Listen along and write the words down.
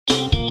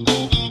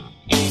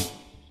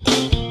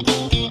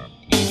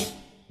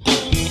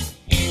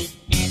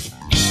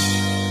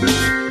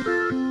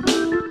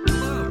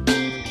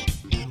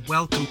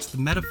Welcome to the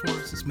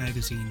Metaphors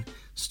Magazine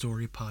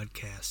Story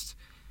Podcast.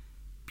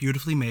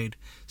 Beautifully made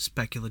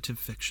speculative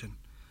fiction.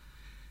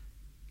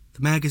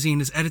 The magazine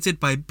is edited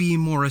by B.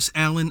 Morris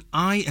Allen.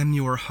 I am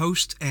your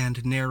host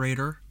and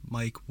narrator,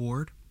 Mike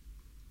Ward.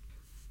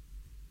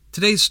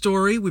 Today's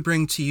story we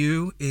bring to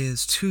you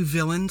is Two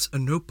Villains, a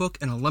Notebook,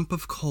 and a Lump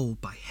of Coal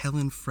by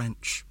Helen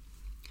French.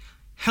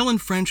 Helen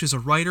French is a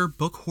writer,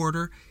 book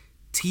hoarder,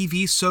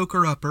 TV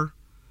soaker-upper,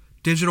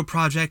 digital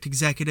project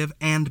executive,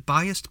 and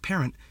biased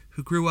parent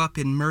who grew up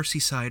in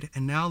Merseyside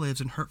and now lives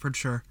in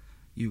Hertfordshire,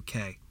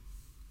 UK.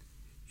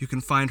 You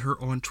can find her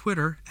on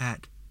Twitter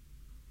at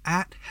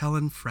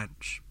Helen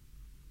French.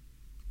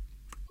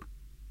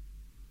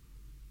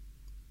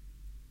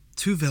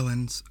 Two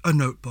Villains, a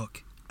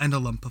Notebook, and a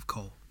Lump of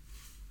Coal.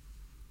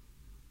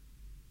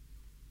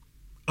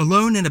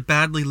 Alone in a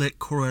badly lit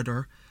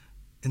corridor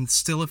in the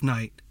still of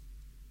night,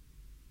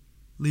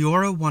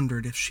 Leora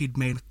wondered if she'd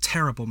made a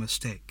terrible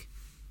mistake.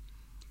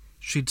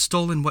 She'd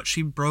stolen what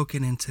she'd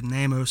broken into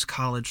Namos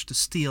College to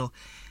steal,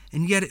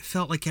 and yet it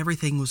felt like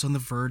everything was on the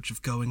verge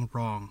of going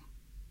wrong.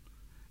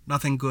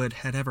 Nothing good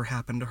had ever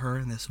happened to her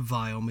in this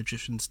vile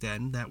magician's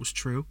den, that was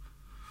true.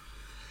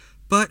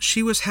 But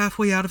she was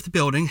halfway out of the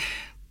building.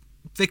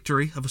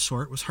 Victory, of a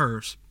sort, was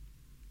hers.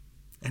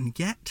 And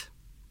yet,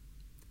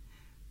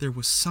 there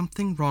was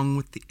something wrong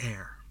with the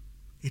air.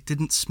 It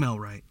didn't smell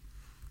right.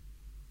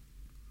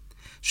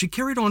 She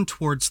carried on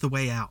towards the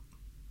way out.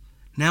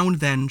 Now and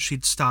then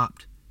she'd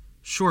stopped,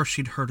 sure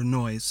she'd heard a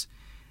noise,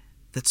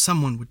 that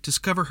someone would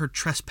discover her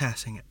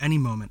trespassing at any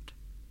moment.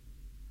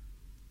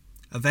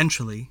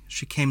 Eventually,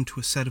 she came to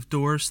a set of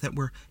doors that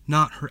were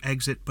not her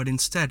exit, but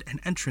instead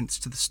an entrance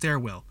to the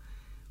stairwell,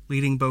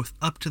 leading both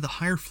up to the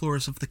higher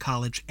floors of the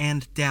college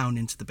and down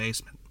into the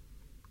basement.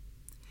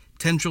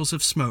 Tendrils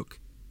of smoke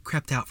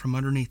crept out from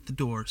underneath the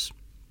doors.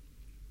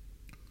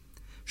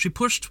 She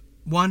pushed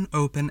one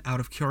open out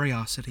of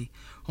curiosity,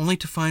 only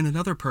to find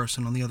another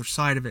person on the other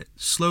side of it,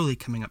 slowly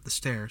coming up the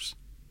stairs.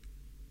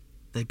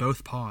 They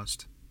both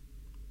paused.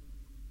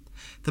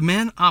 The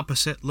man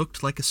opposite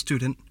looked like a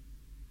student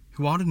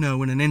who ought to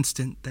know in an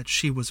instant that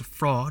she was a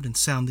fraud and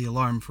sound the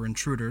alarm for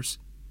intruders.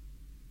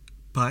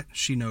 But,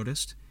 she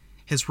noticed,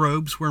 his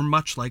robes were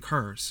much like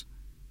hers.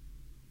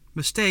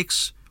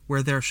 Mistakes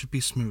where there should be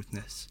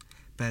smoothness,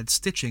 bad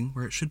stitching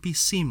where it should be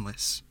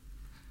seamless.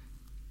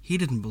 He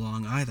didn't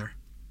belong either.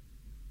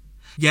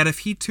 Yet if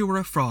he too were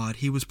a fraud,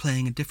 he was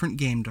playing a different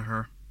game to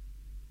her.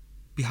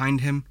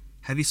 Behind him,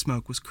 heavy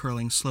smoke was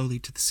curling slowly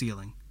to the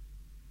ceiling.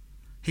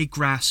 He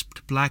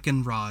grasped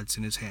blackened rods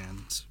in his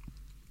hands.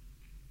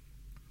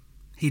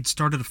 He'd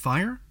started a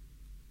fire?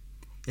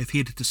 If he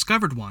had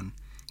discovered one,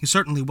 he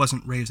certainly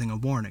wasn't raising a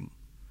warning.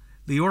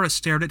 Leora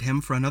stared at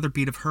him for another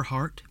beat of her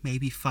heart,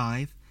 maybe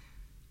 5.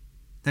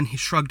 Then he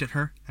shrugged at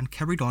her and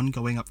carried on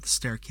going up the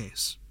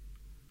staircase.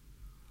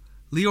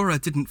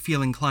 Leora didn't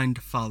feel inclined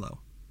to follow.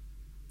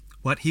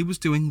 What he was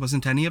doing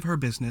wasn't any of her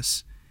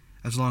business,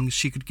 as long as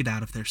she could get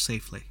out of there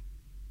safely.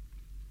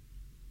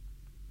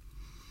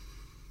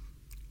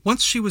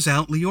 Once she was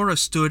out, Leora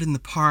stood in the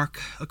park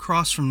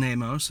across from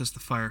Namos as the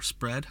fire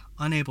spread,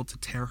 unable to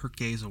tear her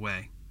gaze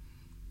away.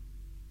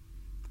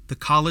 The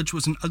college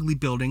was an ugly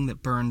building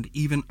that burned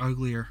even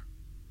uglier.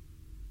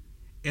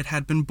 It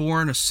had been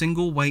born a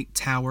single white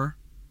tower,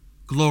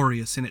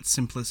 glorious in its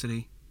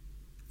simplicity,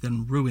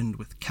 then ruined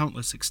with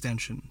countless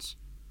extensions,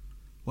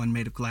 one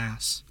made of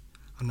glass,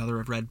 another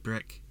of red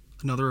brick,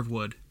 another of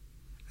wood,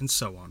 and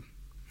so on.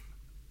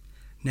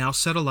 Now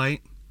set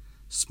alight,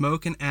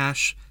 smoke and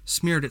ash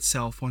smeared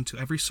itself onto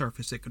every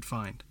surface it could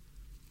find.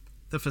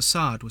 The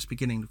facade was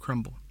beginning to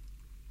crumble.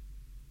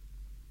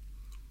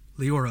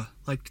 Leora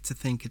liked to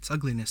think its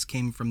ugliness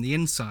came from the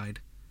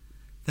inside,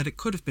 that it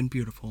could have been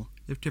beautiful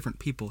if different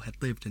people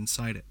had lived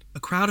inside it. A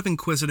crowd of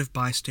inquisitive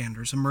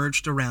bystanders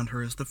emerged around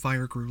her as the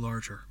fire grew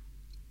larger.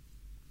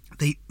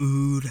 They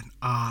oohed and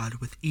awed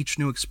with each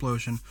new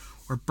explosion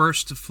or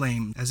burst of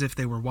flame as if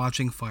they were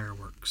watching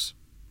fireworks.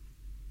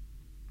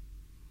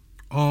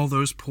 "All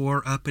those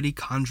poor uppity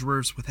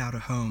conjurers without a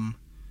home,"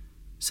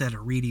 said a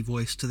reedy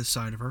voice to the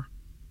side of her.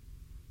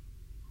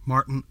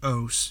 Martin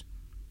Ose,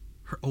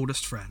 her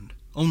oldest friend,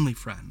 only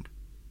friend,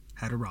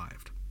 had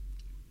arrived.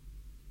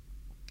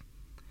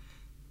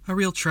 "A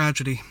real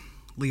tragedy,"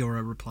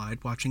 Leora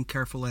replied, watching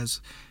careful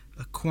as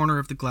a corner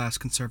of the glass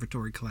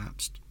conservatory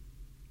collapsed.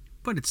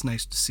 "But it's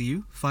nice to see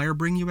you. Fire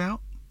bring you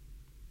out?"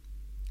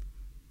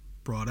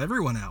 "Brought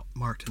everyone out,"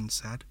 Martin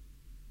said.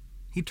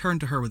 He turned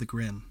to her with a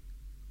grin.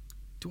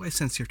 "Do I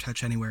sense your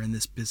touch anywhere in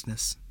this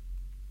business?"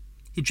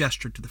 He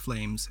gestured to the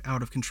flames,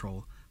 out of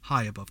control,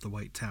 high above the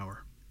white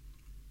tower.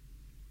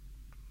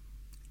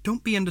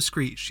 "Don't be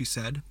indiscreet," she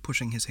said,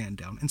 pushing his hand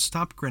down, "and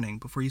stop grinning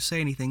before you say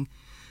anything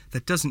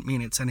that doesn't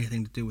mean it's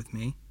anything to do with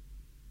me.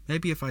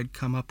 Maybe if I'd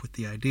come up with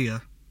the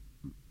idea."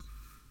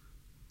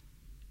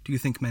 "Do you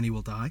think many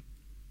will die?"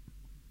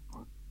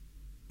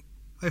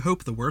 "I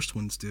hope the worst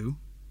ones do,"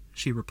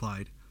 she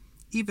replied,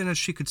 even as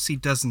she could see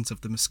dozens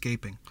of them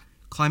escaping,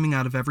 climbing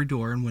out of every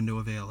door and window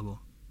available.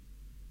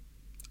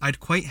 I'd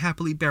quite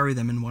happily bury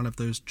them in one of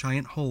those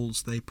giant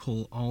holes they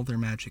pull all their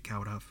magic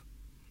out of.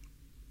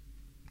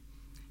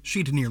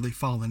 She'd nearly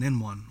fallen in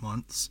one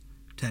once,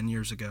 10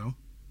 years ago.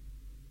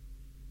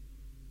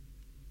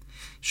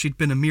 She'd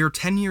been a mere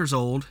 10 years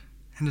old,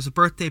 and as a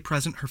birthday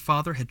present her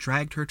father had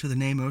dragged her to the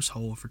Nemos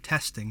hole for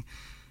testing,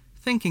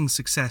 thinking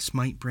success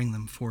might bring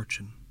them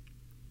fortune.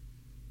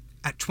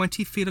 At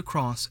 20 feet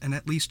across and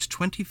at least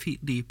 20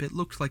 feet deep, it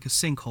looked like a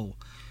sinkhole,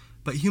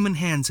 but human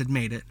hands had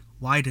made it,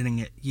 widening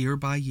it year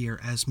by year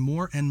as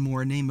more and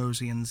more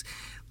Nemosians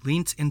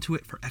leant into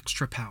it for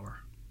extra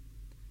power.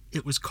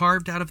 It was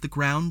carved out of the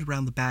ground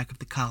around the back of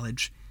the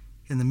college,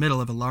 in the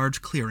middle of a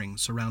large clearing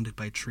surrounded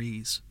by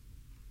trees.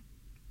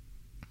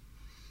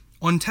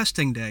 On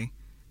testing day,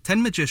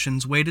 10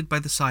 magicians waited by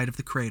the side of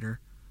the crater,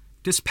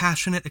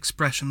 dispassionate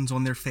expressions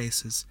on their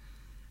faces,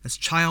 as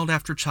child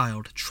after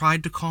child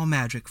tried to call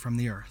magic from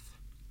the earth.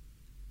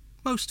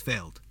 Most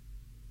failed.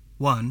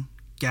 One,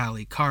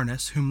 Gally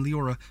Carnus, whom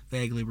Leora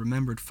vaguely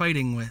remembered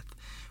fighting with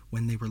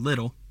when they were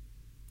little,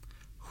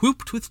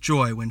 whooped with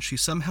joy when she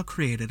somehow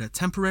created a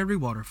temporary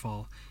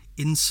waterfall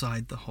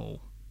inside the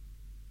hole.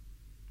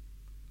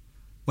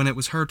 When it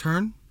was her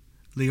turn,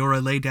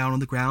 Leora lay down on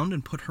the ground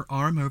and put her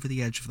arm over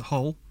the edge of the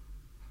hole.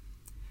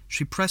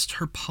 She pressed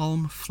her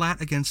palm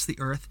flat against the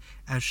earth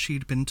as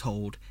she'd been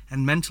told,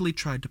 and mentally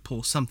tried to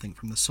pull something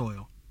from the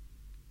soil.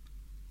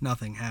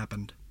 Nothing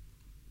happened.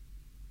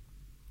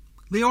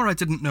 Leora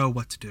didn't know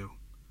what to do.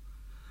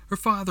 Her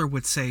father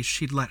would say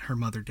she'd let her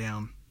mother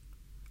down,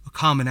 a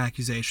common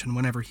accusation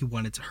whenever he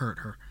wanted to hurt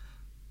her.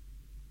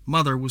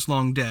 Mother was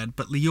long dead,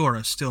 but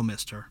Leora still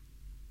missed her.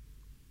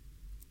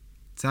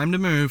 "Time to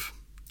move,"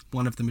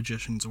 one of the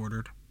magicians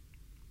ordered.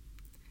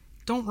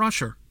 "Don't rush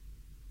her,"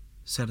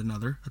 said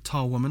another, a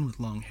tall woman with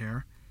long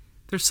hair.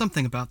 "There's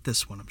something about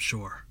this one, I'm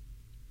sure."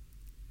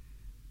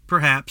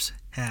 "Perhaps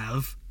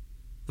have,"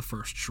 the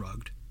first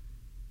shrugged.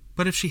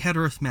 "But if she had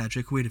earth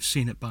magic, we'd have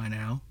seen it by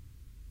now."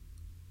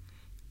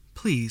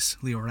 "Please,"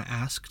 Leora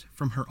asked,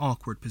 from her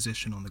awkward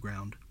position on the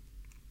ground.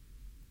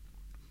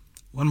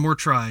 "One more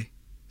try,"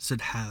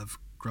 said Hav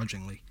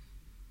grudgingly.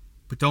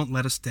 "But don't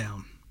let us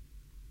down."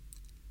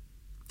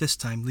 This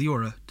time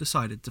Leora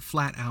decided to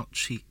flat out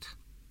cheat.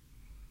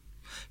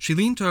 She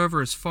leaned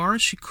over as far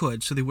as she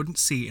could so they wouldn't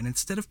see, and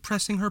instead of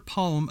pressing her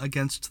palm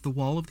against the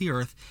wall of the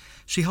earth,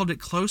 she held it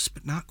close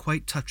but not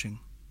quite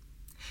touching.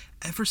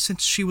 Ever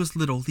since she was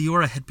little,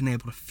 Leora had been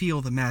able to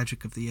feel the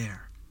magic of the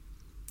air.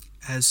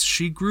 As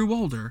she grew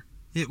older,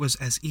 it was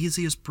as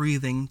easy as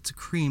breathing to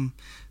cream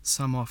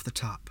some off the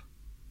top.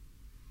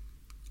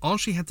 All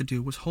she had to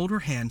do was hold her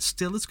hand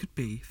still as could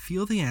be,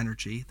 feel the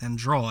energy, then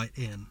draw it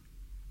in.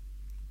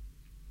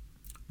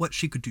 What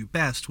she could do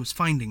best was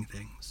finding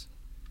things.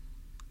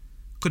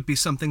 Could be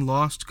something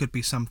lost, could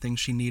be something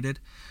she needed.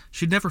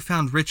 She'd never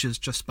found riches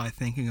just by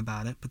thinking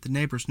about it, but the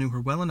neighbors knew her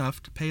well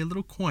enough to pay a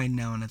little coin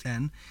now and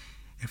then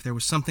if there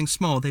was something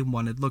small they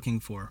wanted looking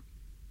for.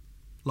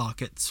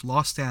 Lockets,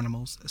 lost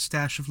animals, a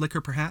stash of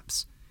liquor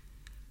perhaps.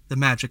 The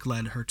magic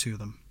led her to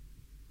them.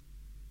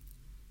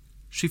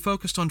 She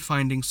focused on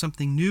finding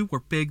something new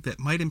or big that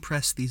might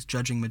impress these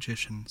judging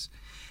magicians.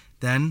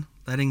 Then,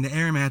 letting the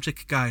air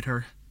magic guide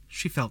her,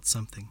 she felt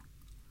something.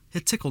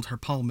 It tickled her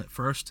palm at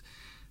first.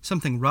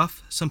 Something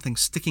rough, something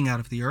sticking out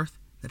of the earth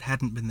that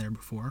hadn't been there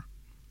before.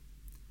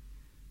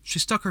 She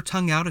stuck her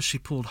tongue out as she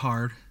pulled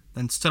hard,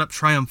 then stood up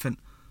triumphant,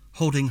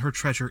 holding her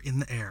treasure in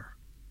the air,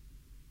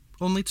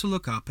 only to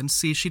look up and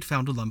see she'd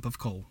found a lump of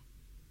coal.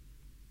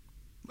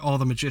 All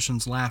the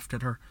magicians laughed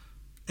at her,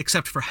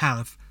 except for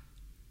Hav,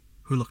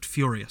 who looked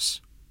furious.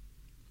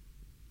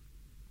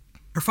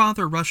 Her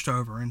father rushed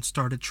over and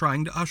started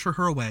trying to usher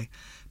her away,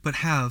 but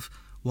Hav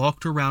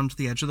walked around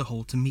the edge of the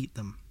hole to meet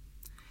them.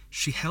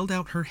 She held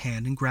out her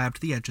hand and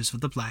grabbed the edges of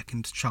the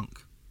blackened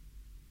chunk.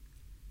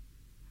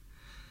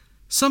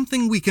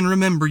 "Something we can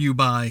remember you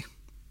by,"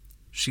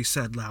 she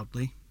said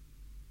loudly.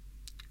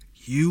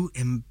 "You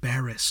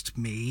embarrassed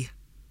me,"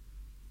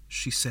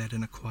 she said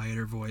in a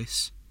quieter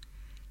voice.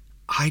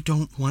 "I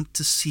don't want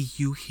to see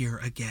you here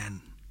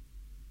again."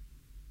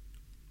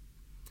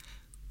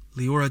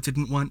 Leora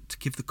didn't want to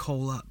give the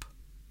coal up.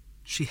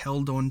 She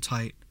held on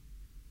tight.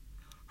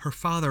 Her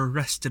father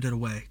wrested it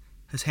away,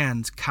 his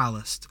hands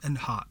calloused and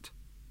hot.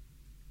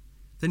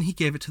 Then he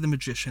gave it to the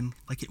magician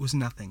like it was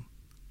nothing.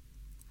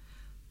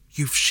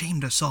 "You've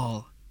shamed us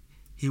all,"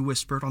 he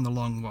whispered on the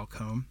long walk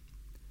home.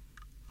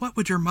 "What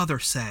would your mother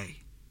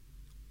say?"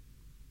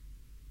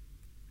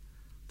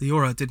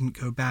 Leora didn't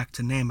go back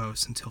to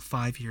Nemos until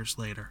 5 years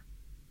later.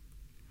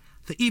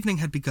 The evening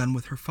had begun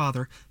with her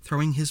father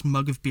throwing his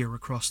mug of beer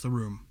across the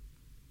room.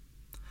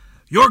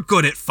 "You're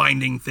good at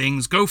finding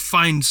things. Go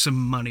find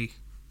some money."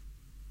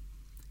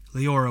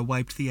 Leora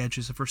wiped the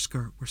edges of her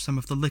skirt where some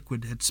of the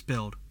liquid had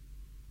spilled.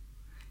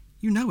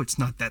 "You know it's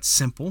not that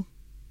simple."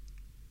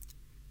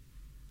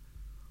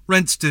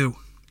 "Rent's due,"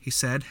 he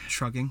said,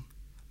 shrugging.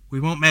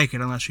 "We won't make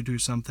it unless you do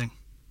something."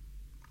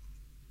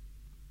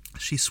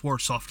 She swore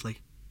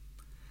softly.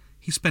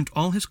 He spent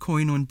all his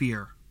coin on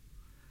beer.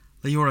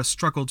 Leora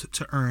struggled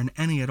to earn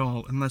any at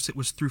all unless it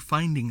was through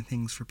finding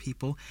things for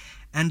people,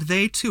 and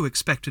they too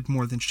expected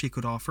more than she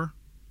could offer.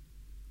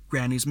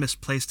 Granny's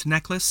misplaced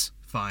necklace?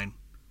 Fine.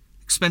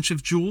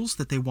 Expensive jewels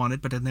that they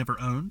wanted but had never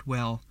owned?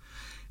 Well,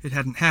 it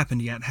hadn't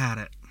happened yet, had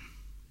it?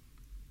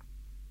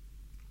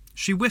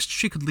 She wished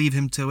she could leave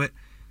him to it,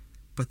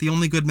 but the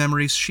only good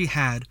memories she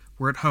had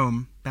were at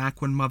home,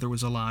 back when Mother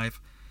was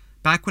alive,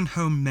 back when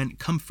home meant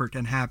comfort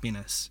and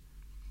happiness.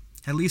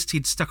 At least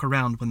he'd stuck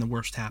around when the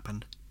worst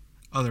happened.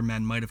 Other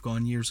men might have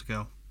gone years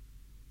ago.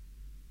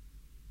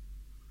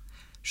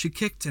 She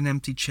kicked an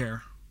empty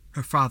chair.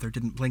 Her father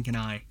didn't blink an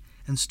eye,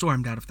 and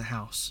stormed out of the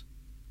house.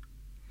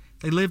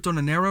 They lived on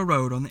a narrow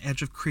road on the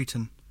edge of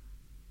Cretan,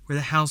 where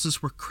the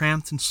houses were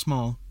cramped and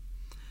small,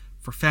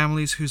 for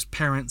families whose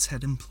parents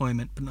had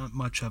employment but not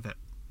much of it.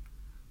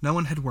 No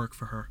one had work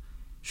for her.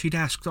 She'd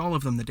asked all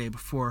of them the day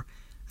before,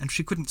 and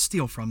she couldn't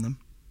steal from them,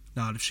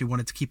 not if she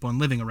wanted to keep on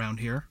living around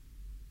here.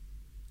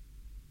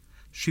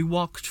 She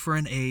walked for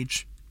an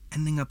age,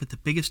 ending up at the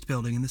biggest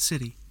building in the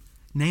city,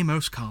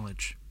 Namos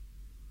College.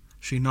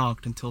 She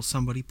knocked until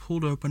somebody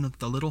pulled open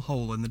the little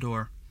hole in the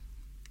door.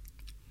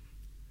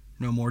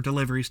 "No more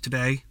deliveries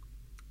today,"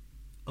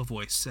 a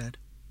voice said.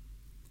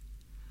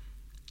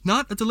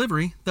 "Not a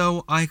delivery,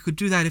 though I could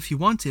do that if you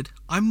wanted.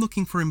 I'm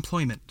looking for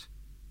employment."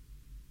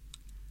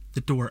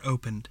 The door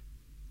opened.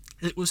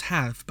 It was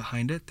Hav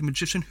behind it, the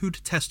magician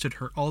who'd tested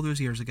her all those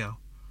years ago.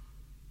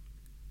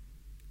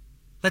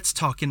 "Let's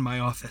talk in my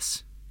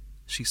office,"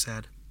 she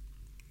said.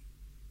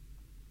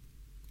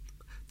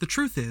 "The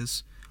truth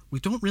is, we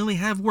don't really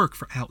have work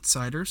for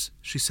outsiders,"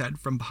 she said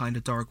from behind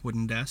a dark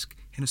wooden desk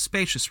in a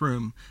spacious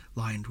room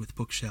lined with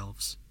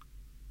bookshelves.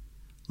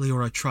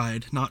 Leora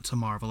tried not to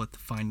marvel at the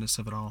fineness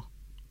of it all.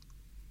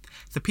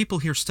 "The people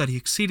here study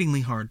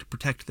exceedingly hard to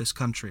protect this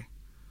country.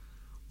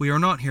 We are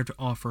not here to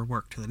offer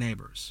work to the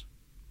neighbors.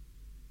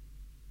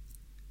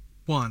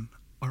 One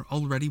are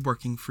already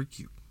working for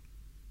you."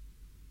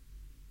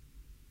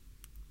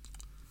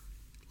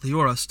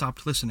 Leora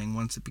stopped listening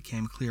once it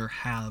became clear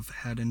Hav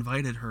had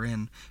invited her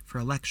in for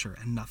a lecture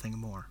and nothing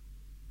more.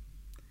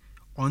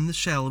 On the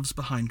shelves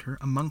behind her,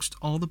 amongst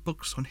all the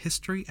books on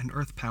history and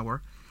earth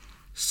power,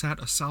 sat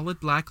a solid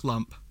black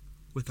lump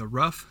with a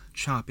rough,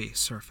 choppy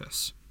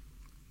surface.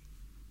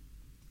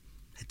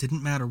 It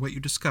didn't matter what you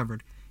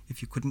discovered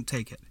if you couldn't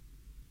take it.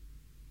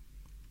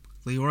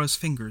 Leora's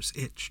fingers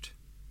itched.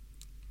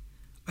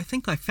 "I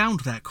think I found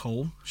that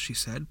coal," she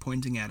said,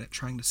 pointing at it,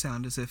 trying to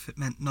sound as if it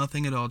meant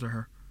nothing at all to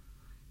her,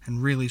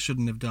 and really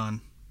shouldn't have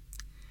done.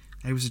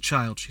 "I was a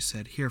child," she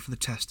said, "here for the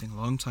testing a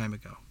long time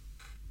ago."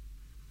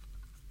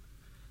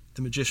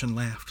 The magician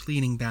laughed,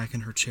 leaning back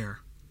in her chair.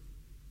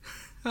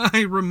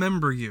 "I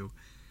remember you.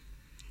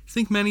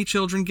 Think many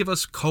children give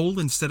us coal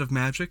instead of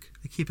magic?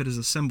 They keep it as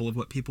a symbol of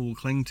what people will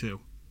cling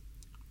to."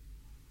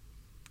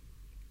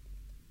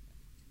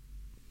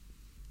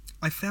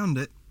 "I found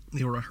it,"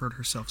 Leora heard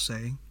herself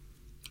saying,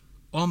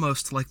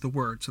 almost like the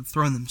words had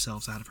thrown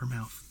themselves out of her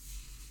mouth.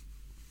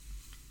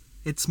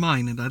 "It's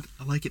mine, and I'd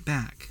like it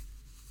back."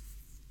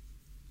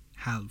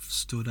 Hav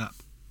stood up.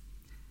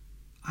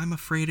 "I'm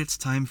afraid it's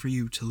time for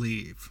you to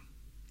leave."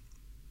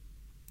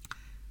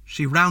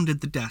 She rounded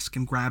the desk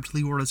and grabbed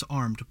Leora's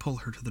arm to pull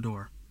her to the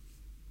door.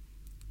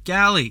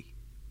 "Galli!"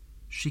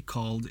 she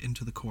called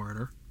into the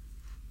corridor.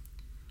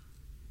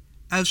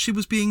 As she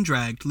was being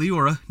dragged,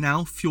 Leora,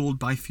 now fueled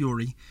by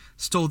fury,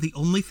 stole the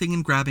only thing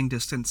in grabbing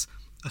distance,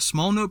 a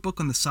small notebook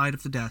on the side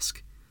of the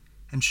desk,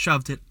 and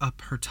shoved it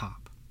up her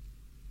top.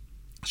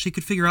 She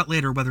could figure out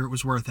later whether it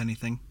was worth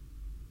anything.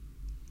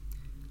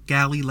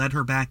 Galli led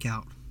her back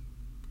out.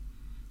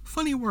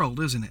 "Funny world,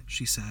 isn't it?"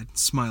 she said,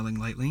 smiling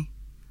lightly.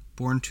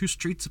 "Born 2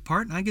 streets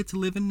apart, and I get to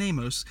live in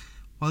Namos,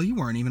 while you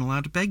aren't even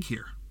allowed to beg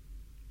here."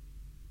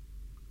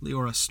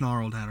 Leora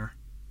snarled at her.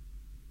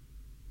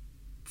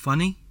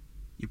 "Funny?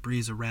 You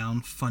breeze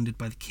around, funded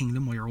by the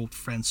kingdom, while your old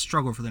friends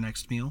struggle for the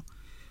next meal.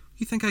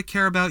 You think I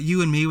care about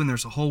you and me when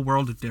there's a whole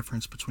world of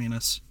difference between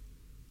us?"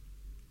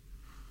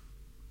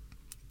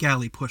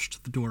 Galli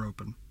pushed the door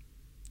open.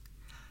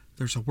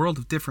 "There's a world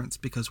of difference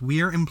because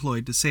we're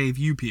employed to save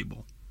you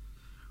people.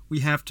 We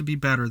have to be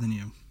better than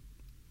you.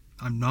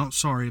 I'm not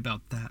sorry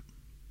about that."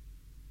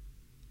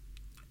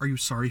 "Are you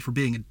sorry for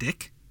being a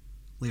dick?"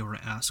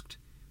 Leora asked,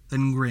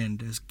 then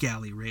grinned as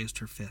Galli raised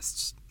her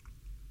fists.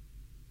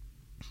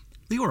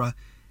 Leora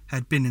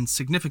had been in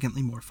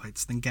significantly more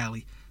fights than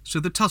Galli, so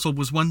the tussle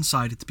was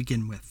one-sided to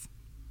begin with.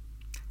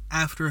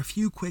 After a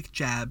few quick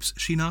jabs,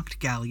 she knocked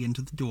Galli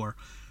into the door,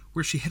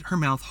 where she hit her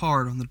mouth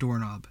hard on the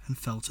doorknob and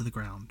fell to the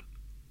ground.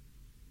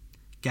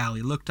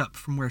 Galli looked up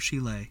from where she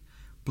lay,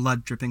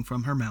 blood dripping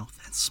from her mouth,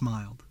 and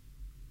smiled.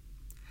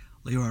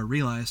 Leora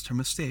realized her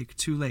mistake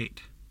too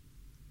late.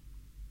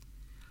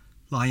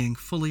 Lying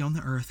fully on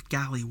the earth,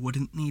 Galli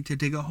wouldn't need to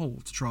dig a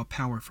hole to draw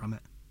power from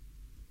it.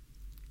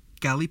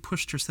 Galli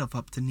pushed herself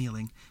up to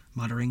kneeling,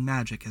 muttering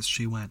magic as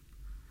she went.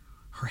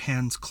 Her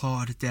hands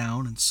clawed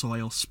down and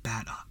soil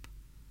spat up.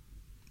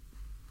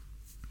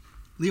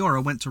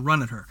 Leora went to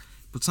run at her,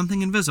 but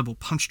something invisible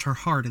punched her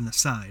hard in the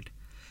side.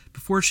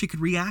 Before she could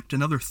react,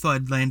 another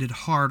thud landed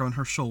hard on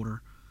her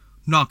shoulder,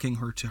 knocking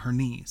her to her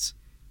knees.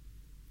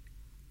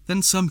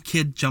 Then some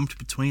kid jumped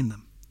between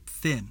them,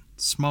 thin,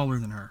 smaller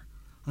than her,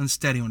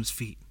 unsteady on his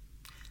feet.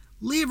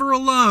 "Leave her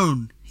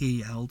alone!" he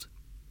yelled.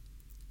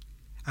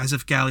 As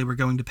if Galli were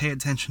going to pay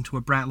attention to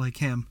a brat like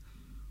him,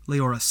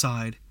 Leora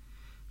sighed.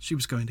 She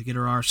was going to get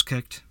her arse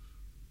kicked.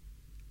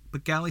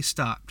 But Galli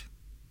stopped.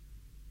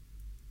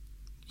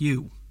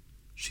 "You,"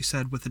 she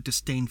said with a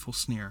disdainful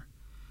sneer.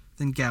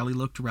 Then Galli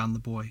looked around the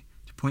boy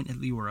to point at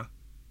Leora.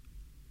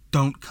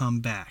 "Don't come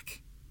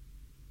back."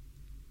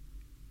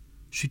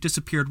 She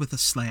disappeared with a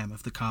slam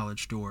of the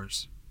college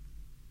doors.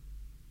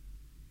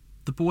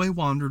 The boy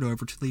wandered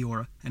over to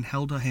Leora and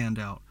held a hand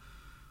out,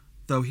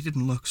 though he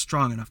didn't look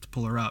strong enough to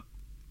pull her up.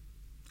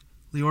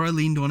 Leora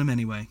leaned on him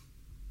anyway.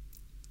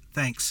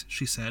 "Thanks,"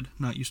 she said,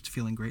 not used to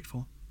feeling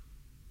grateful.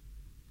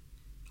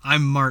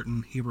 "I'm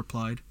Martin," he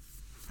replied.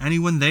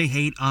 "Anyone they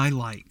hate, I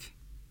like."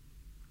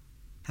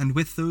 And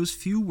with those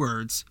few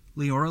words,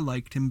 Leora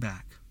liked him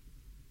back.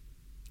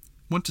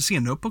 "Want to see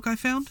a notebook I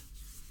found?"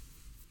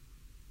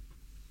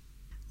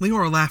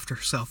 Leora laughed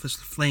herself as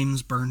the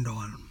flames burned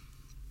on.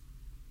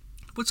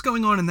 "What's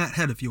going on in that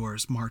head of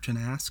yours?" Martin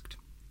asked.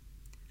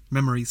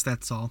 "Memories,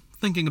 that's all.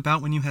 Thinking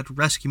about when you had to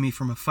rescue me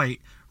from a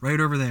fight right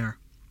over there.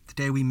 The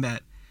day we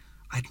met.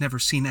 I'd never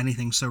seen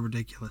anything so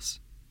ridiculous."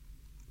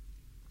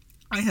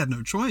 "I had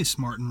no choice,"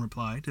 Martin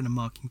replied in a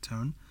mocking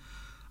tone.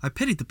 "I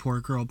pitied the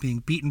poor girl being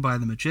beaten by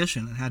the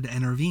magician and had to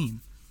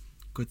intervene.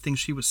 Good thing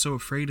she was so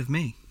afraid of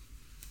me."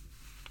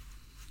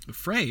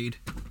 "Afraid?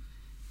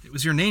 It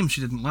was your name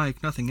she didn't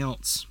like, nothing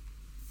else."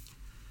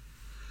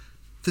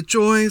 "The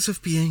joys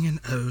of being an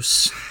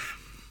Os."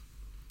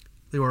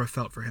 Leora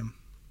felt for him.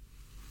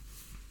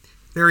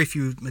 Very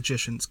few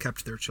magicians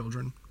kept their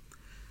children.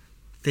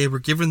 They were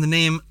given the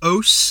name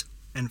Os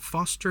and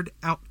fostered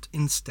out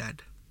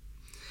instead.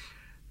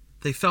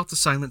 They felt the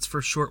silence for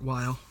a short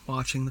while,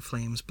 watching the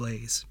flames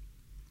blaze.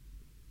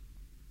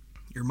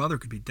 "Your mother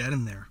could be dead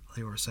in there,"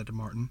 Leora said to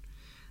Martin,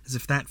 as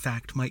if that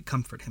fact might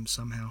comfort him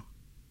somehow.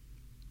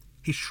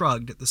 He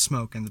shrugged at the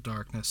smoke and the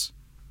darkness.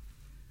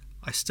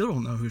 "I still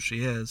don't know who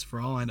she is.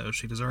 For all I know,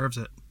 she deserves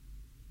it.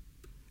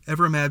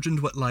 Ever imagined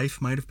what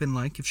life might have been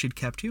like if she'd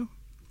kept you?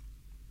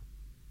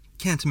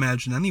 Can't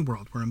imagine any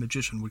world where a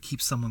magician would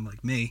keep someone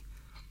like me."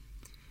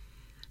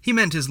 He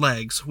meant his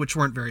legs, which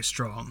weren't very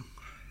strong.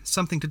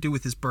 Something to do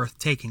with his birth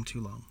taking too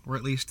long, or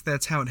at least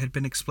that's how it had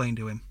been explained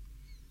to him.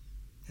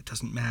 "It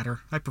doesn't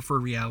matter. I prefer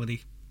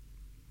reality."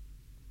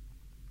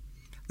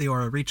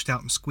 Leora reached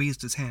out and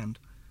squeezed his hand.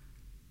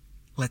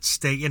 "Let's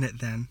stay in it,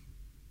 then."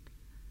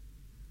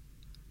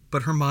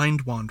 But her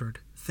mind wandered.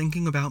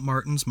 Thinking about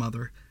Martin's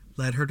mother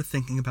led her to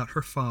thinking about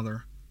her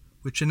father,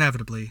 which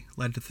inevitably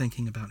led to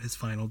thinking about his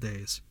final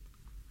days.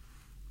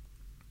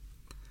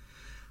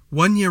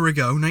 1 year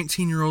ago,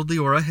 19-year-old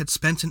Leora had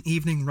spent an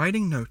evening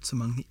writing notes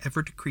among the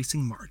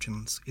ever-decreasing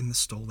margins in the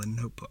stolen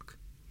notebook.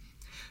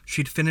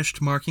 She'd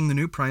finished marking the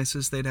new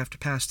prices they'd have to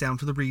pass down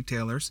to the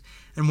retailers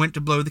and went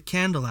to blow the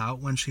candle out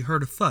when she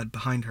heard a thud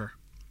behind her.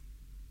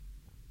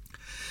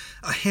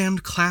 A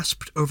hand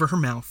clasped over her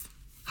mouth,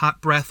 hot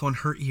breath on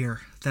her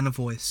ear, then a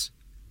voice.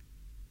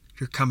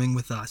 "You're coming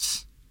with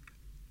us.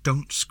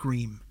 Don't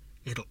scream.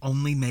 It'll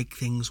only make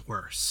things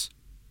worse."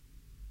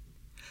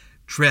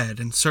 Dread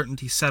and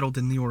certainty settled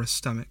in Leora's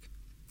stomach.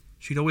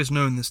 She'd always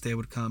known this day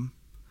would come.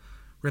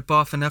 Rip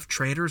off enough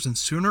traitors, and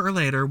sooner or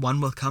later one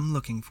will come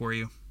looking for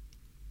you.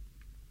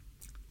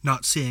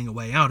 Not seeing a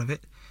way out of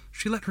it,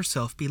 she let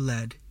herself be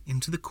led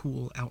into the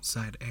cool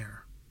outside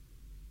air.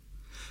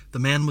 The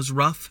man was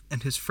rough,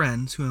 and his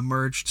friends, who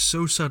emerged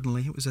so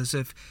suddenly it was as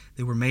if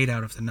they were made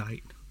out of the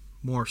night,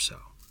 more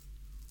so.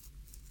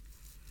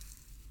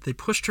 They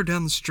pushed her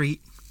down the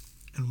street,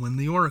 and when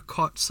Leora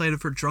caught sight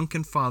of her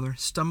drunken father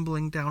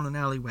stumbling down an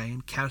alleyway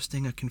and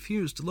casting a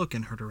confused look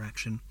in her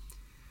direction,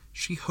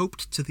 she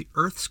hoped to the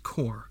earth's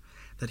core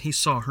that he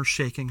saw her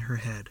shaking her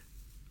head.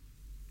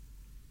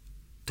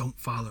 "Don't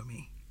follow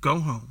me. Go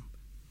home.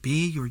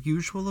 Be your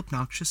usual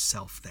obnoxious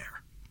self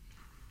there."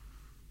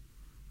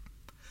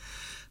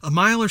 A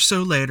mile or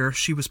so later,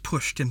 she was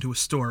pushed into a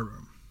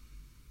storeroom.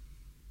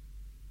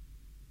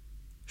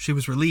 She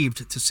was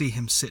relieved to see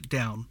him sit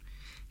down,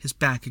 his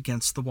back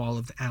against the wall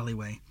of the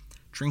alleyway,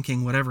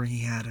 drinking whatever he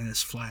had in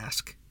his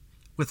flask.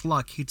 With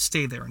luck, he'd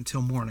stay there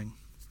until morning.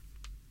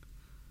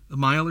 A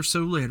mile or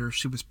so later,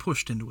 she was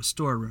pushed into a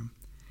storeroom.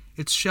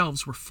 Its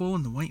shelves were full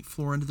and the white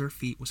floor under their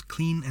feet was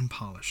clean and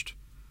polished.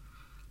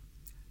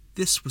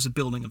 This was a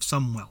building of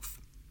some wealth.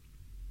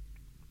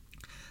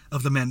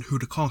 Of the men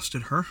who'd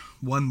accosted her,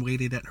 one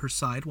waited at her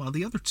side while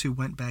the other two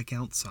went back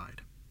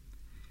outside.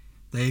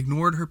 They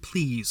ignored her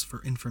pleas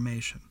for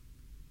information.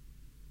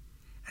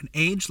 An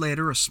age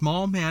later, a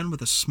small man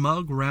with a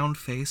smug, round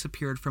face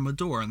appeared from a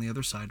door on the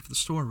other side of the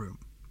storeroom.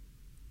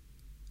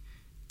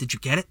 "Did you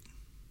get it?"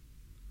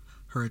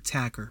 Her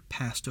attacker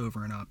passed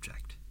over an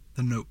object.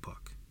 The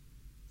notebook.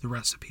 The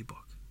recipe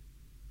book.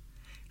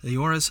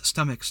 Leora's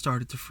stomach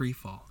started to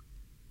freefall.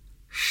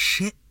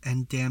 Shit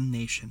and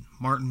damnation.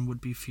 Martin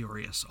would be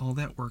furious. All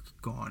that work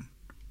gone.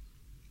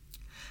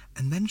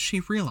 And then she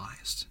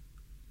realized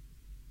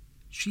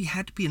she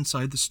had to be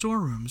inside the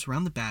storerooms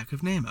around the back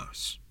of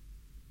Nemos.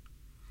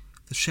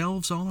 The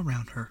shelves all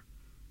around her.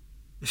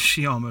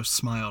 She almost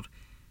smiled.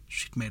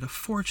 She'd made a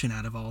fortune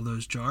out of all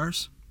those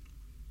jars.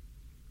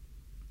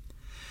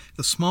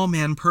 The small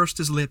man pursed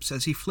his lips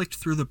as he flicked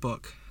through the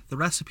book. The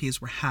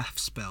recipes were half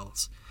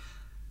spells.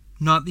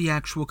 Not the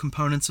actual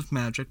components of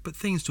magic, but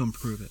things to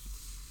improve it.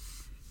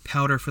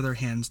 Powder for their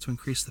hands to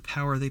increase the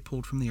power they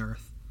pulled from the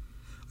earth.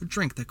 A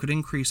drink that could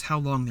increase how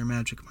long their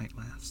magic might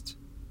last.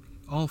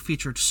 All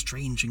featured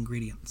strange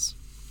ingredients.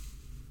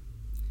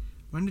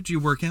 "When did you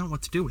work out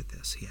what to do with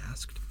this?" he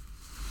asked.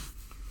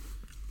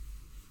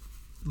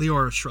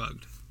 Leora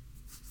shrugged.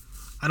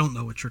 "I don't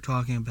know what you're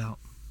talking about."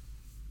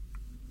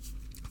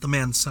 The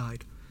man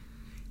sighed.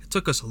 "It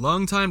took us a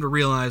long time to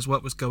realize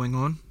what was going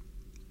on.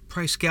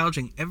 Price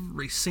gouging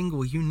every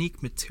single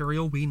unique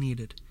material we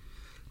needed.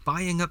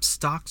 Buying up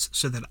stocks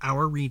so that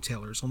our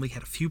retailers only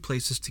had a few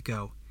places to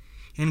go.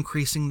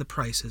 Increasing the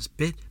prices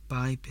bit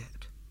by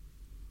bit."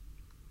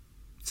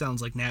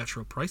 "Sounds like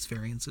natural price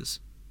variances,"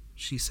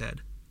 she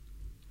said.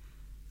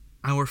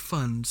 "Our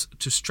funds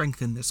to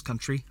strengthen this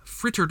country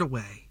frittered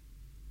away."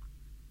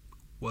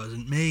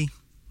 "Wasn't me,"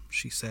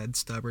 she said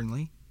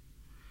stubbornly.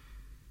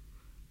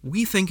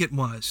 "We think it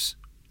was.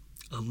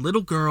 A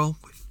little girl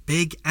with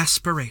big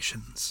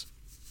aspirations."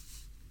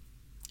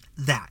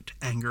 That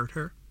angered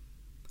her.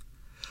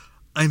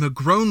 "I'm a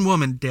grown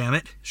woman, damn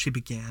it," she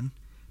began,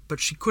 but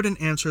she couldn't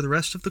answer the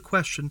rest of the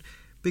question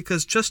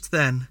because just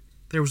then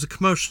there was a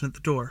commotion at the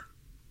door.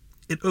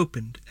 It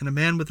opened, and a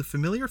man with a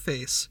familiar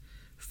face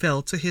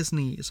fell to his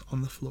knees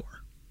on the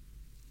floor.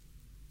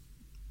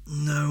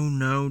 No.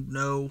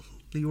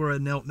 Leora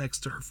knelt next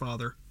to her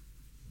father.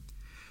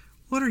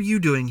 "What are you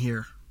doing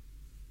here?"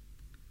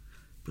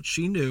 But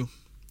she knew.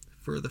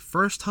 For the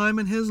first time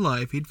in his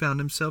life, he'd found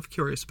himself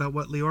curious about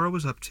what Leora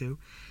was up to,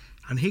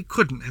 and he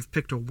couldn't have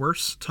picked a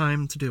worse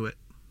time to do it.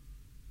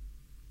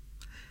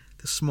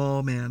 The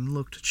small man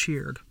looked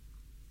cheered.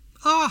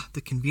 "Ah,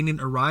 the convenient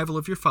arrival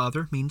of your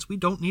father means we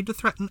don't need to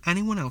threaten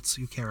anyone else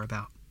you care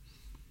about."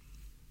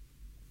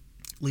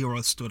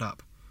 Leora stood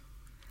up.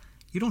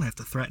 "You don't have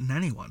to threaten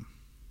anyone."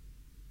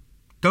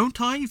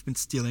 "Don't I? You've been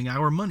stealing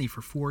our money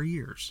for 4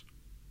 years."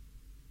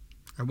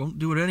 "I won't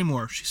do it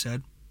anymore," she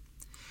said.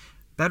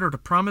 Better to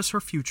promise her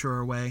future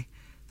away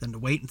than to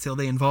wait until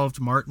they involved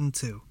Martin,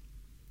 too.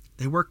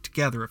 They worked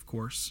together, of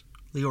course.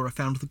 Leora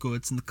found the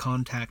goods and the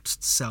contacts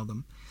to sell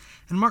them,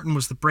 and Martin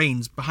was the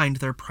brains behind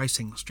their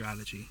pricing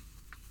strategy.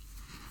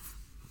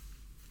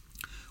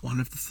 One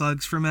of the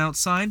thugs from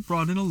outside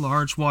brought in a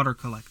large water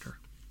collector.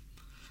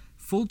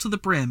 Full to the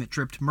brim, it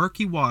dripped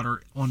murky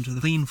water onto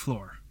the clean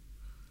floor.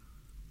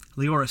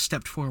 Leora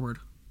stepped forward.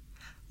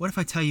 "What if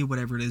I tell you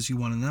whatever it is you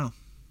want to know?"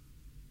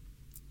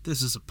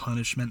 "This is a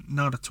punishment,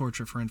 not a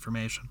torture for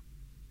information."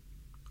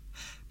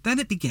 Then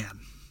it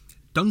began,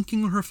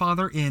 dunking her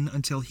father in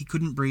until he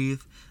couldn't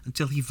breathe,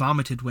 until he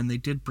vomited when they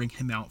did bring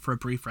him out for a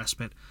brief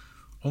respite,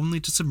 only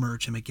to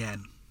submerge him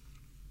again.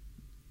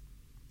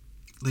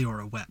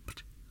 Leora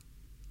wept.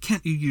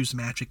 "Can't you use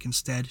magic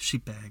instead?" she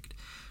begged,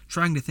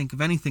 trying to think of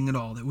anything at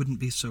all that wouldn't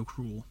be so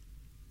cruel.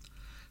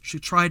 She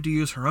tried to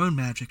use her own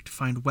magic to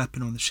find a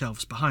weapon on the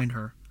shelves behind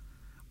her,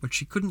 but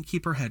she couldn't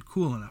keep her head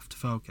cool enough to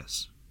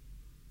focus.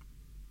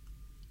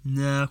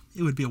 No,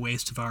 it would be a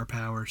waste of our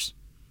powers.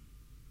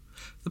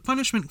 The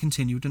punishment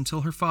continued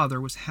until her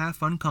father was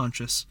half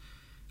unconscious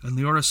and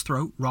Leora's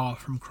throat raw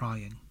from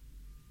crying.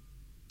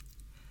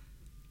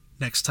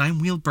 "Next time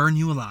we'll burn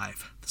you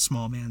alive," the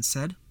small man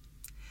said.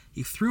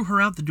 He threw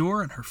her out the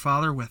door and her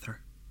father with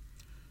her.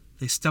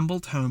 They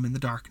stumbled home in the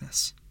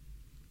darkness.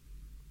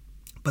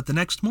 But the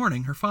next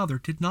morning her father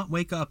did not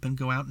wake up and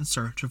go out in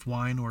search of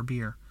wine or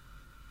beer.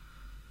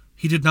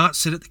 He did not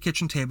sit at the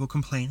kitchen table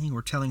complaining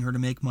or telling her to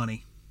make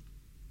money.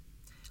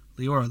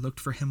 Leora looked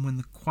for him when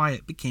the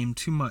quiet became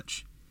too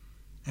much,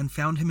 and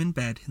found him in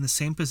bed in the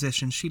same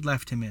position she'd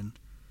left him in,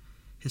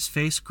 his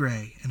face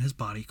gray and his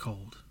body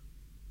cold.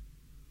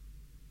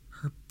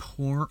 Her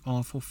poor,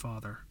 awful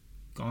father,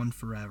 gone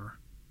forever.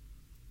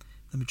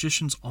 The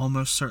magician's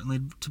almost certainly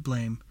to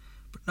blame,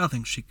 but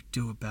nothing she could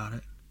do about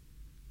it.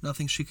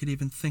 Nothing she could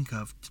even think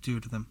of to do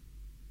to them.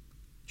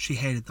 She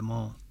hated them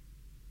all.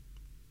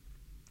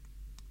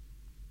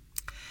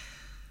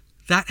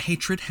 That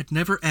hatred had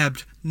never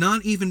ebbed,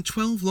 not even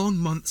 12 long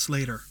months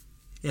later.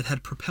 It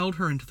had propelled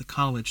her into the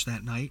college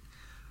that night,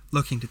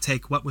 looking to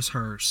take what was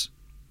hers.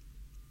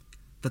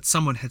 That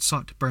someone had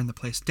sought to burn the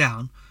place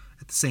down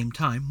at the same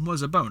time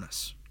was a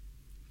bonus.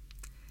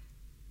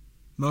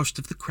 Most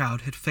of the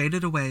crowd had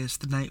faded away as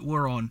the night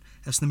wore on,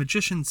 as the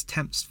magician's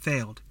attempts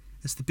failed,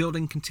 as the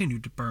building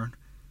continued to burn,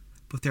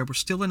 but there were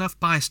still enough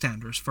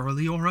bystanders for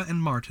Leora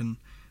and Martin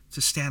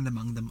to stand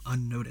among them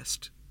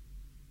unnoticed.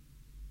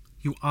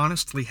 "You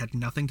honestly had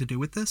nothing to do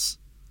with this?"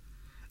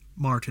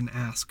 Martin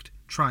asked,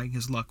 trying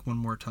his luck one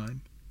more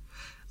time.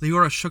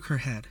 Leora shook her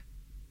head.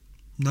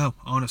 "No,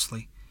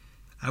 honestly.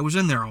 I was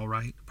in there all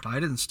right, but I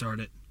didn't start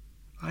it.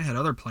 I had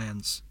other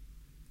plans.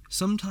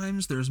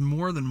 Sometimes there's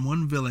more than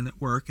one villain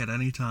at work at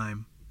any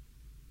time."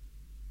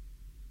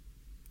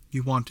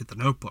 You wanted the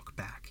notebook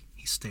back,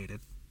 he stated.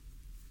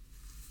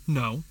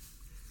 No,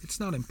 it's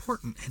not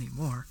important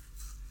anymore.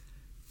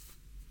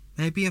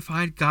 Maybe if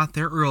I'd got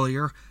there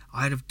earlier,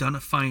 I'd have done a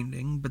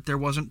finding, but there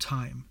wasn't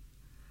time.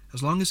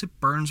 As long as it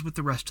burns with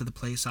the rest of the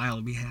place,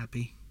 I'll be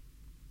happy.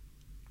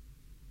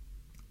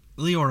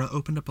 Leora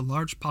opened up a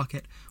large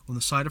pocket on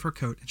the side of her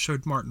coat and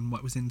showed Martin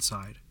what was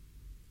inside.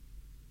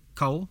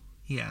 Coal?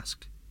 He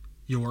asked.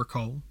 Your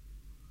coal?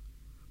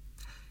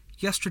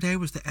 Yesterday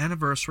was the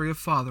anniversary of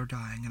Father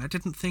dying, and I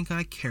didn't think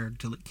I cared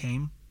till it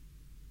came.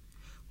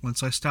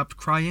 Once I stopped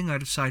crying, I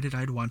decided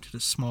I'd wanted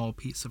a small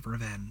piece of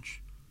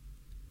revenge.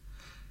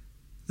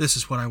 This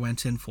is what I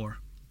went in for.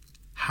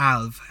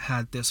 Have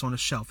had this on a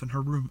shelf in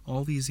her room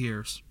all these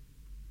years.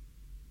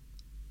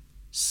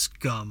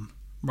 Scum,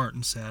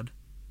 Martin said,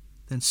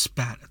 then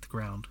spat at the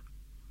ground.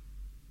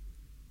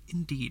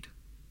 Indeed.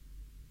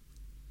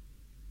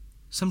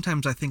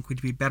 Sometimes I think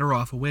we'd be better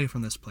off away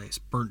from this place,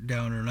 burnt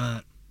down or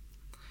not.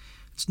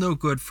 It's no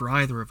good for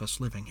either of us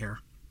living here.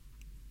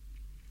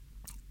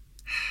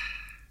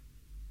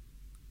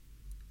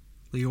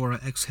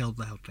 Leora exhaled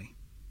loudly.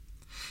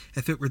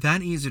 If it were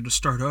that easy to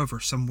start over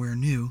somewhere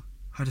new,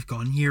 I'd have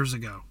gone years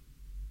ago.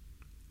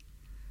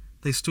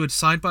 They stood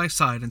side by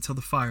side until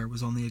the fire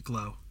was only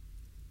aglow.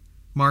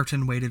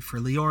 Martin waited for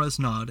Leora's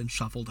nod and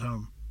shuffled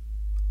home.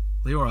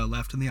 Leora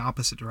left in the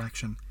opposite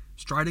direction,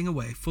 striding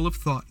away full of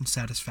thought and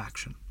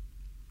satisfaction.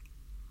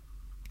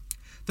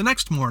 The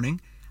next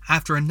morning,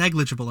 after a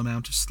negligible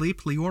amount of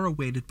sleep, Leora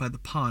waited by the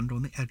pond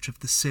on the edge of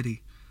the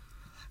city.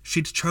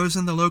 She'd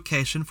chosen the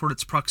location for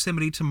its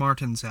proximity to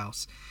Martin's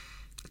house,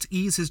 to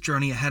ease his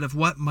journey ahead of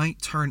what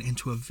might turn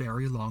into a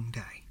very long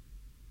day.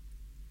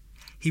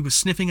 He was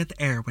sniffing at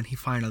the air when he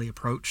finally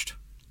approached.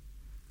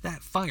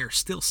 That fire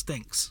still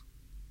stinks.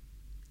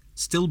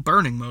 Still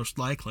burning, most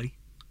likely.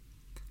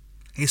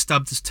 He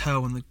stubbed his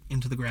toe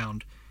into the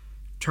ground,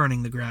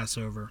 turning the grass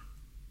over.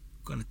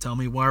 Gonna tell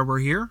me why we're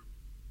here?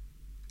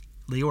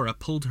 Leora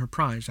pulled her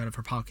prize out of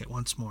her pocket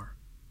once more.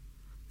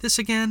 This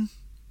again?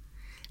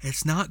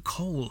 It's not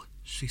coal,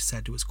 she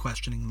said to his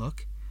questioning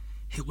look.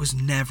 It was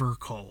never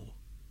coal.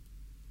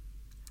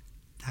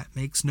 That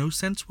makes no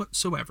sense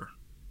whatsoever.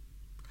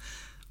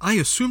 I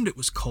assumed it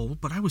was coal,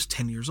 but I was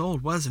 10 years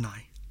old, wasn't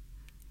I?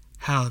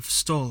 Halv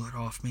stole it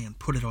off me and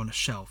put it on a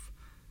shelf.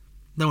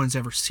 No one's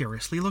ever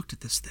seriously looked at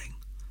this thing.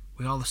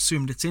 We all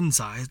assumed its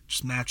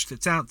insides matched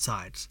its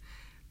outsides,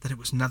 that it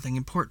was nothing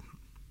important.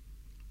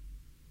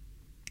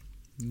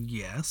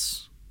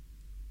 Yes,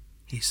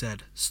 he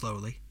said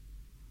slowly.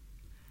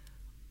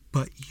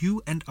 But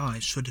you and I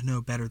should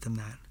know better than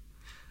that,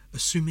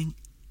 assuming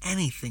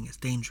anything is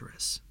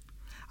dangerous.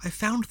 I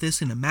found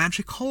this in a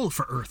magic hole,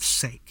 for Earth's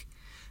sake.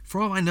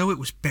 For all I know, it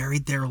was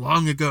buried there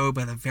long ago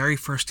by the very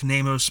first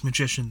Nemos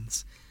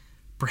magicians.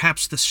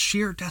 Perhaps the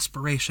sheer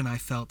desperation I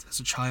felt as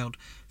a child,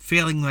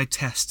 failing my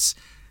tests,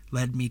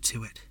 led me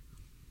to it.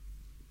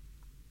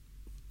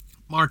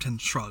 Martin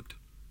shrugged.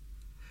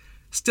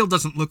 Still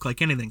doesn't look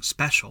like anything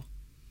special.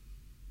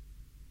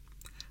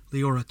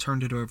 Leora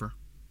turned it over.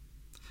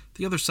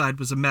 The other side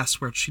was a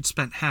mess where she'd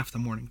spent half the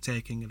morning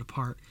taking it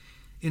apart.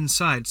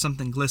 Inside,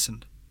 something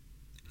glistened.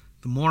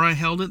 The more I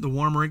held it, the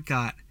warmer it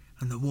got,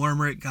 and the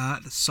warmer it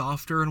got, the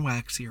softer and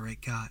waxier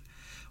it got.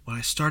 When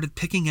I started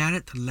picking at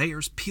it, the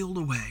layers peeled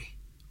away.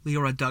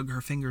 Leora dug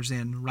her fingers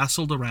in,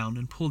 wrestled around,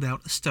 and pulled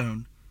out a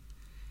stone.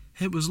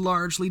 It was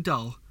largely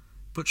dull,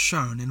 but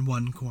shone in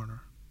one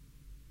corner.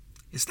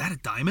 Is that a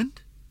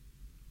diamond?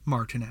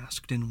 Martin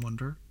asked in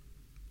wonder.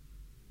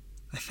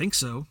 I think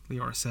so,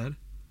 Leora said.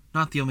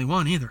 Not the only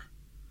one, either.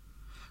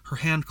 Her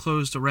hand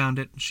closed around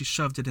it, and she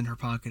shoved it in her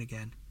pocket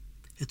again.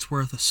 It's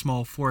worth a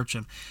small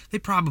fortune. They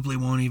probably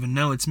won't even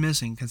know it's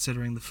missing,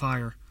 considering the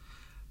fire.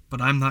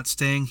 But I'm not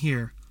staying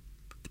here.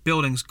 The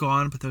building's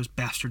gone, but those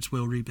bastards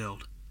will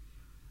rebuild.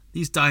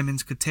 These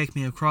diamonds could take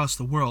me across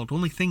the world.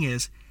 Only thing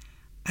is,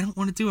 I don't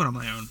want to do it on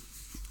my own.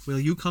 Will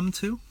you come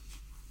too?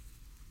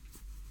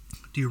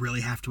 Do you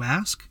really have to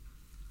ask?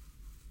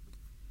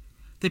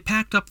 They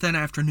packed up that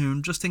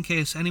afternoon just in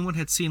case anyone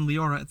had seen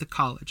Leora at the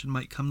college and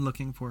might come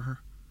looking for her.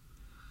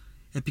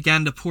 It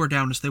began to pour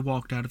down as they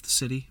walked out of the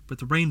city, but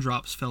the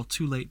raindrops fell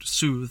too late to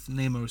soothe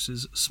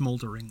Nemos's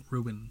smoldering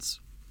ruins.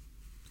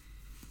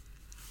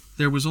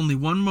 There was only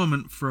one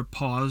moment for a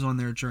pause on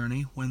their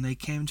journey when they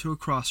came to a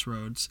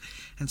crossroads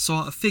and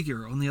saw a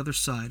figure on the other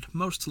side,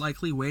 most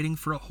likely waiting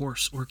for a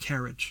horse or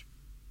carriage.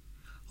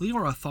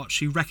 Leora thought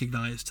she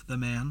recognized the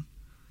man,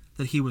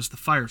 that he was the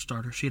fire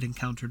starter she had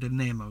encountered in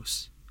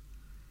Nemos.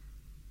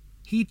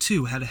 He,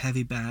 too, had a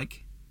heavy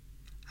bag,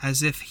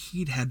 as if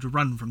he'd had to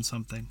run from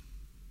something.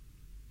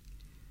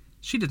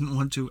 She didn't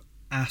want to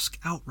ask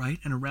outright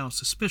and arouse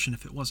suspicion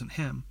if it wasn't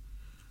him,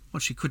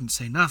 but she couldn't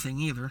say nothing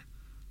either,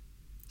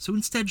 so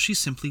instead she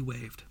simply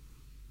waved.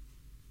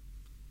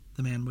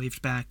 The man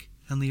waved back,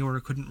 and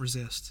Leora couldn't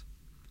resist.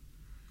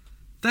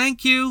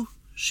 "Thank you,"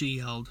 she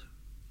yelled.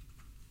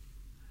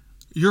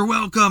 "You're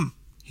welcome,"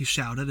 he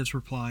shouted as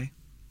reply.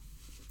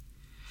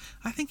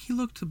 "I think he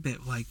looked a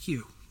bit like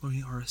you,"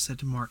 Leora said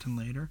to Martin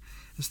later,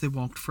 as they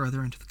walked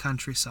further into the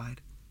countryside.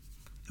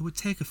 It would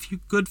take a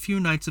few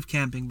nights of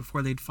camping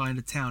before they'd find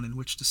a town in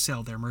which to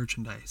sell their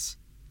merchandise.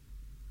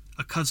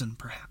 A cousin,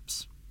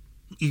 perhaps.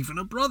 Even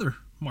a brother,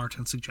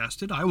 Martin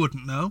suggested. I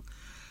wouldn't know.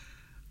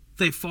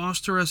 They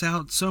foster us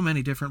out so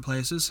many different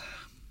places.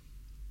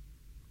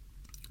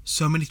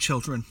 So many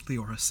children,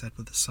 Leora said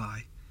with a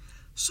sigh.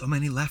 So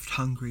many left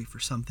hungry for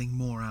something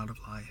more out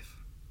of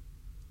life.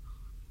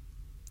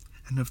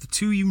 And of the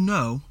two you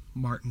know,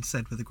 Martin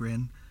said with a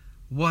grin,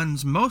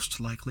 one's most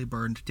likely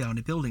burned down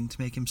a building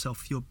to make himself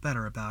feel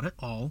better about it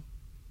all,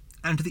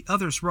 and the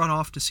other's run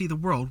off to see the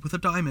world with a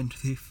diamond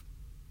thief.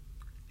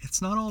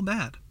 It's not all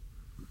bad.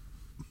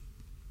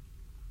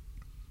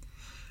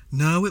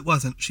 No, it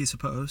wasn't, she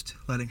supposed,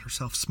 letting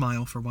herself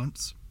smile for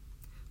once.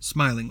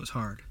 Smiling was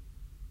hard.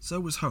 So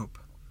was hope.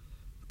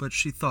 But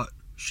she thought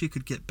she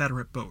could get better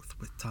at both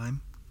with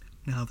time,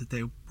 now that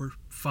they were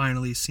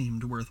finally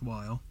seemed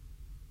worthwhile.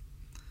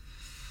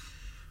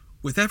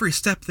 With every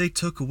step they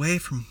took away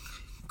from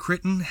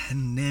Crichton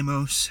and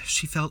Nemos,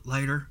 she felt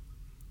lighter,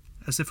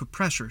 as if a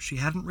pressure she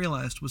hadn't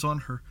realized was on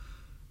her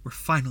were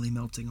finally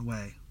melting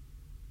away.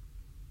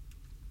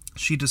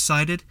 She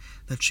decided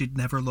that she'd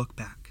never look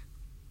back.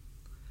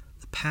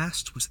 The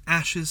past was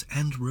ashes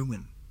and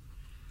ruin.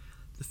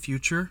 The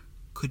future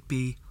could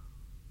be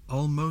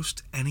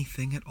almost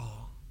anything at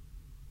all.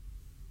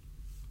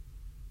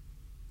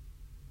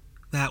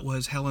 That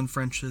was Helen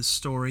French's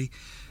story,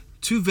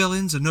 Two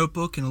Villains, a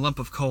Notebook, and a Lump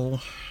of Coal.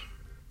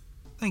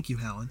 Thank you,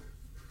 Helen.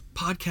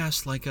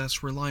 Podcasts like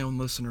us rely on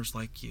listeners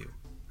like you.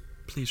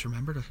 Please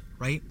remember to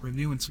rate,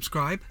 review, and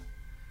subscribe,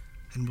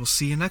 and we'll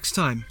see you next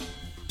time.